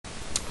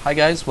Hi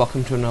guys,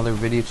 welcome to another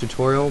video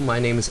tutorial. My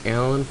name is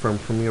Alan from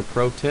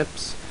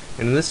PremiereProTips,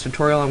 and in this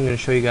tutorial I'm going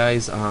to show you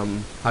guys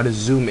how to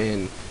zoom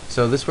in.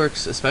 So this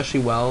works especially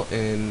well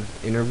in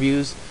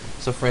interviews.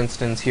 So for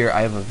instance, here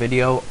I have a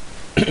video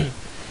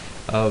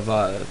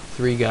of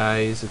three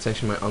guys. It's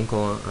actually my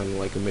uncle on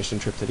like a mission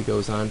trip that he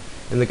goes on,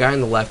 and the guy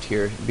on the left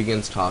here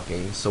begins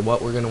talking. So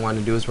what we're going to want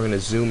to do is we're going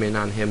to zoom in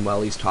on him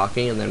while he's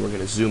talking, and then we're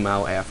going to zoom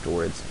out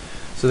afterwards.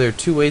 So there are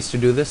two ways to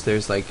do this.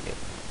 There's like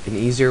an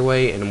easier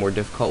way and a more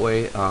difficult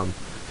way.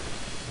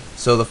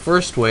 So the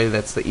first way,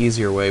 that's the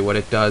easier way, what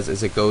it does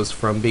is it goes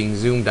from being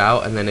zoomed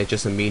out and then it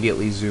just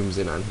immediately zooms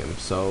in on him.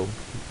 So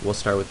we'll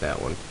start with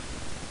that one.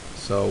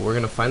 So we're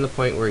going to find the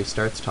point where he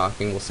starts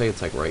talking. We'll say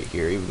it's like right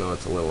here, even though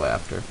it's a little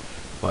after.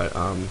 But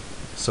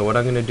so what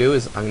I'm going to do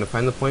is I'm going to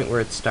find the point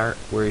where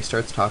he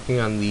starts talking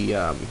on the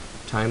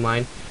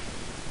timeline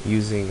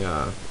using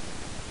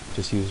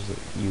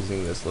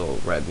using this little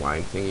red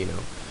line thing, you know.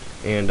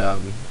 And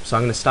so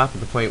I'm going to stop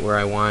at the point where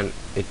I want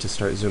it to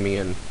start zooming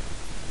in.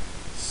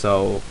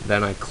 So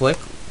then I click,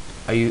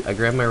 I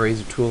grab my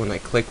razor tool and I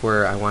click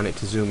where I want it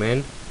to zoom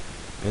in,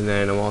 and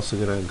then I'm also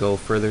going to go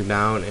further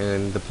down,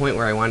 and the point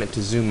where I want it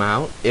to zoom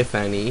out, if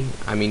any,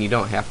 I mean you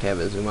don't have to have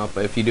it zoom out,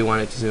 but if you do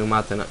want it to zoom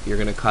out, then you're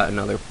going to cut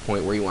another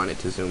point where you want it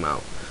to zoom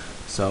out.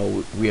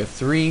 So we have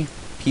three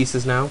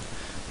pieces now.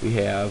 We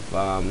have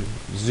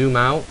zoom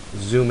out,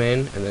 zoom in,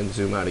 and then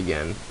zoom out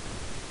again.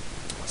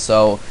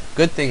 So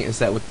good thing is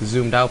that with the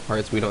zoomed out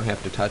parts we don't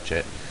have to touch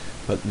it,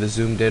 but the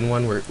zoomed in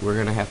one we're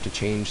going to have to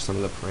change some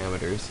of the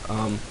parameters.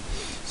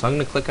 So I'm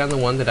going to click on the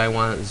one that I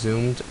want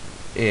zoomed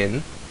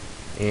in,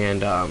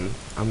 and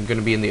I'm going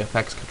to be in the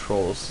effects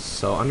controls.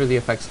 So under the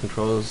effects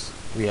controls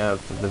we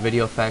have the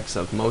video effects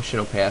of motion,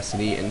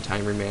 opacity, and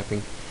time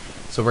remapping.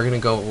 So we're going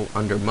to go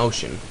under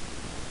motion.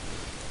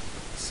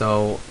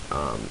 So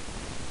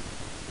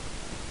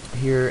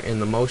here in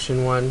the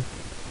motion one,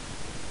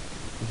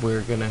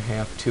 we're going to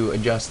have to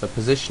adjust the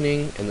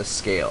positioning and the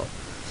scale.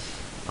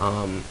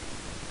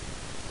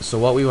 So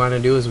what we want to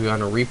do is we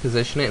want to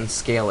reposition it and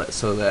scale it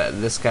so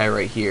that this guy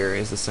right here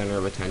is the center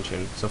of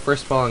attention. So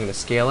first of all I'm going to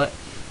scale it.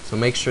 So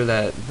make sure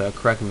that the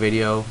correct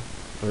video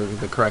or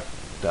the correct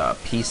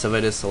piece of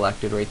it is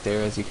selected right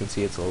there. As you can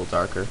see, it's a little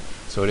darker,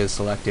 so it is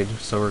selected.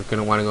 So we're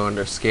going to want to go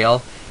under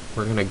scale.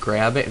 We're going to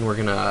grab it and we're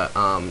going to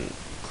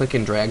click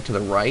and drag to the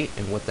right,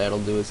 and what that'll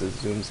do is it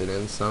zooms it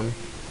in some.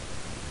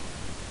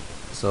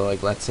 So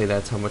like let's say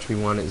that's how much we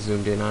want it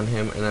zoomed in on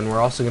him, and then we're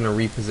also going to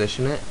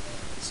reposition it.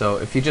 So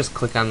if you just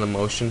click on the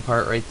motion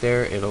part right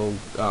there, it'll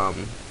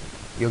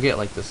you'll get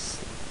like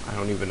this, I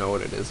don't even know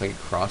what it is, like a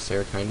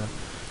crosshair kind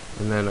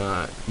of, and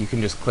then you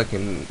can just click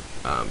and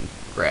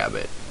grab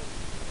it.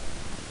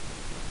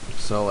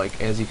 So like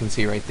as you can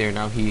see right there,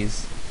 now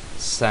he's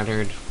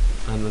centered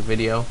on the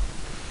video.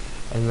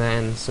 And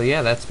then so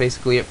yeah, that's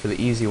basically it for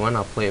the easy one.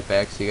 I'll play it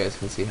back so you guys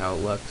can see how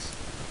it looks.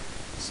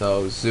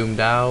 So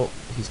zoomed out,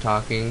 he's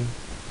talking,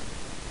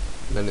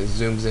 then it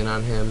zooms in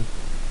on him,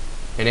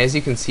 and as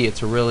you can see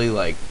it's a really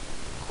like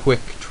quick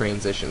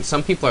transition.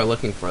 Some people are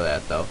looking for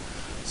that though,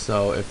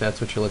 so if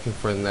that's what you're looking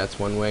for, then that's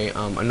one way.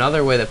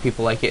 Another way that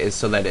people like it is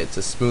so that it's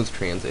a smooth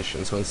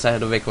transition. So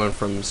instead of it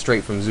going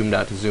straight from zoomed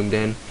out to zoomed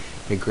in,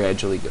 it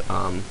gradually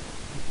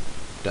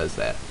does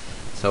that.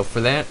 So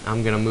for that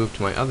I'm going to move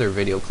to my other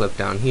video clip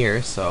down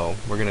here, so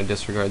we're going to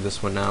disregard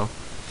this one now.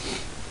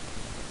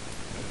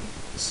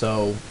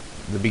 So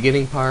the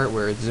beginning part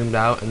where it's zoomed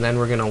out, and then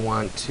we're going to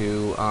want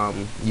to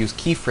use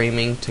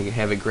keyframing to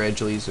have it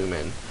gradually zoom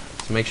in.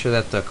 So make sure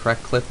that the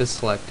correct clip is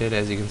selected,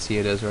 as you can see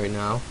it is right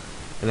now.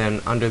 And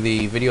then under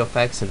the video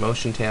effects and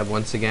motion tab,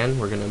 once again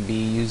we're going to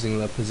be using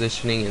the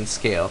positioning and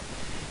scale,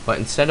 but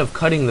instead of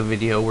cutting the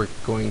video we're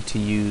going to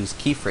use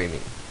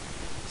keyframing.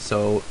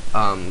 So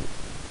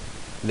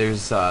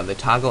there's the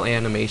toggle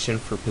animation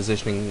for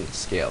positioning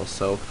scale.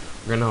 So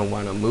we're going to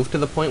want to move to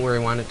the point where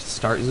we want it to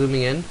start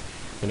zooming in.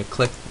 I'm going to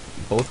click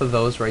both of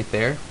those right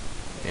there,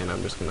 and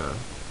I'm just gonna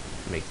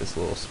make this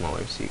a little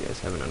smaller so you guys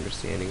have an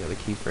understanding of the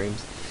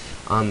keyframes.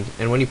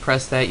 And when you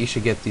press that, you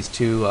should get these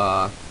two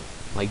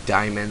like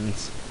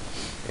diamonds,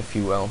 if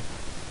you will.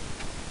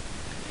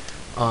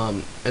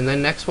 And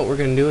then next what we're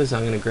gonna do is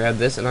I'm gonna grab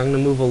this and I'm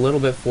gonna move a little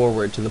bit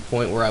forward to the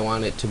point where I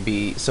want it to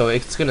be. So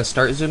it's gonna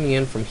start zooming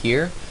in from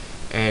here,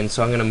 and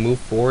so I'm gonna move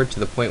forward to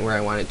the point where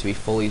I want it to be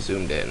fully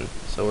zoomed in.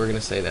 So we're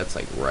gonna say that's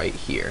like right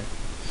here.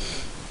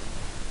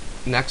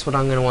 Next, what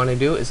I'm going to want to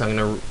do is I'm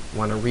going to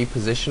want to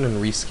reposition and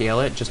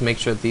rescale it. Just make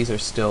sure that these are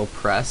still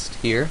pressed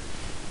here.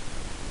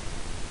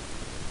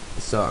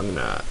 So I'm going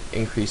to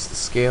increase the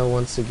scale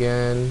once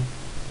again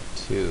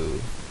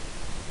to,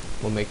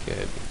 we'll make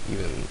it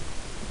even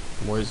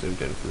more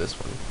zoomed in for this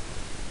one.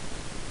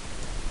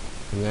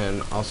 And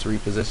then also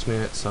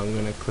reposition it, so I'm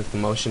going to click the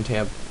motion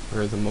tab,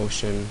 or the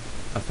motion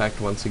effect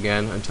once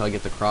again until I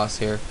get the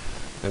crosshair.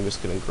 I'm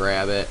just going to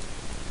grab it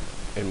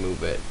and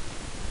move it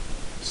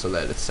so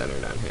that it's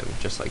centered on him,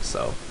 just like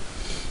so.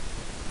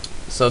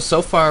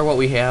 So far what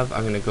we have,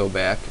 I'm going to go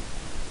back.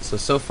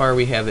 So far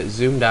we have it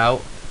zoomed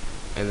out,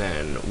 and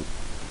then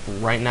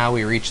right now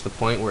we reach the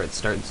point where it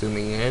starts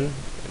zooming in,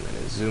 and then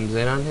it zooms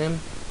in on him,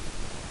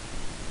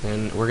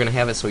 and we're going to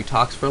have it so he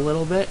talks for a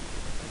little bit.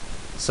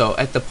 So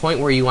at the point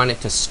where you want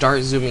it to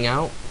start zooming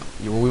out,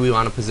 we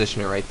want to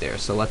position it right there.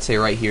 So let's say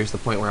right here is the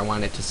point where I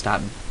want it to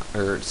stop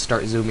or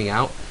start zooming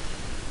out.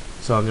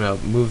 So I'm going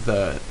to move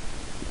the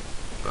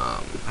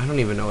I don't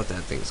even know what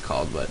that thing's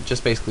called, but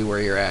just basically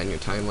where you're at in your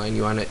timeline,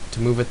 you want it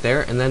to move it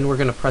there, and then we're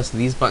going to press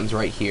these buttons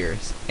right here,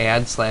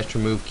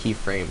 add/remove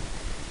keyframe.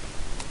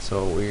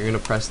 So we're going to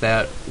press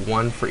that,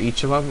 one for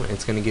each of them.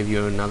 It's going to give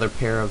you another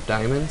pair of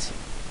diamonds,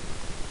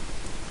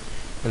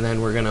 and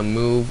then we're going to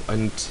move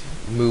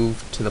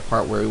to the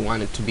part where we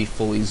want it to be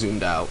fully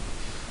zoomed out.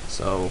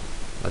 So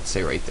let's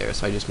say right there.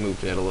 So I just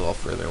moved it a little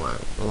further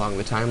along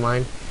the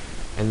timeline.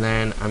 And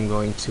then I'm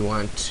going to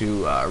want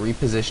to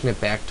reposition it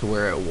back to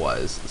where it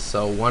was.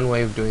 So one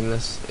way of doing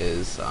this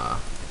is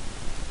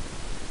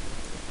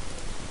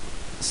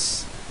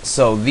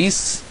so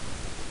these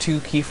two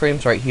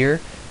keyframes right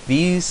here,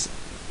 these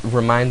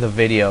remind the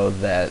video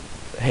that,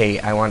 hey,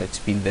 I want it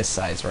to be this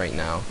size right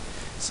now.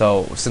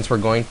 So since we're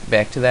going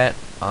back to that,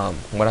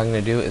 what I'm going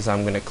to do is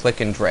I'm going to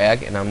click and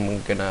drag, and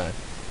I'm going to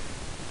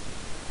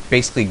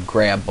basically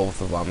grab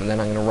both of them, and then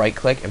I'm going to right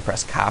click and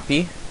press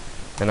copy.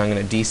 Then I'm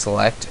going to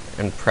deselect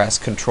and press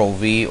Control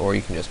V, or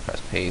you can just press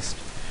paste,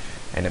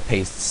 and it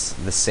pastes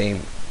the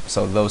same,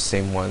 so those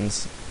same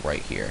ones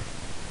right here.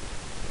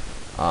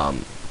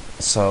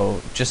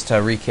 So just to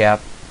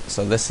recap,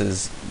 so this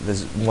is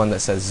one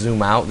that says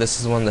zoom out, this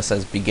is one that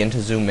says begin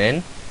to zoom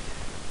in,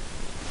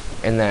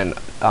 and then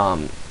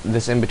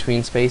this in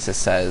between space, it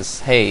says,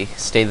 hey,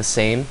 stay the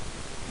same,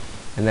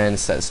 and then it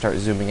says start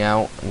zooming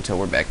out until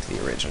we're back to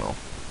the original.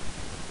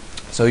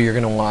 So you're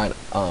going to want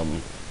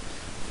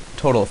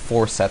total of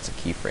 4 sets of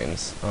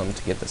keyframes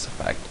to get this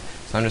effect.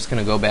 So I'm just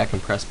going to go back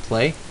and press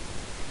play.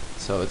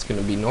 So it's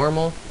going to be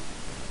normal.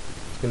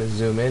 It's going to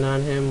zoom in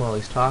on him while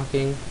he's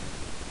talking,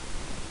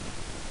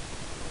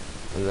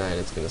 and then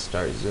it's going to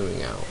start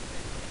zooming out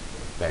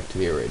back to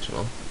the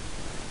original.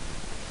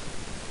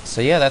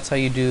 So yeah, that's how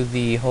you do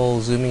the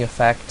whole zooming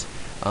effect.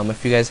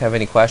 If you guys have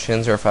any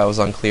questions, or if I was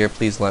unclear,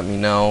 please let me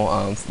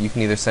know. You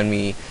can either send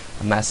me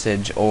a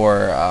message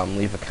or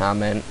leave a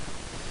comment.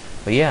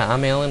 But yeah,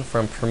 I'm Alan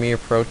from Premiere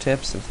Pro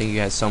Tips, and thank you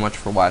guys so much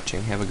for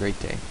watching. Have a great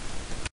day.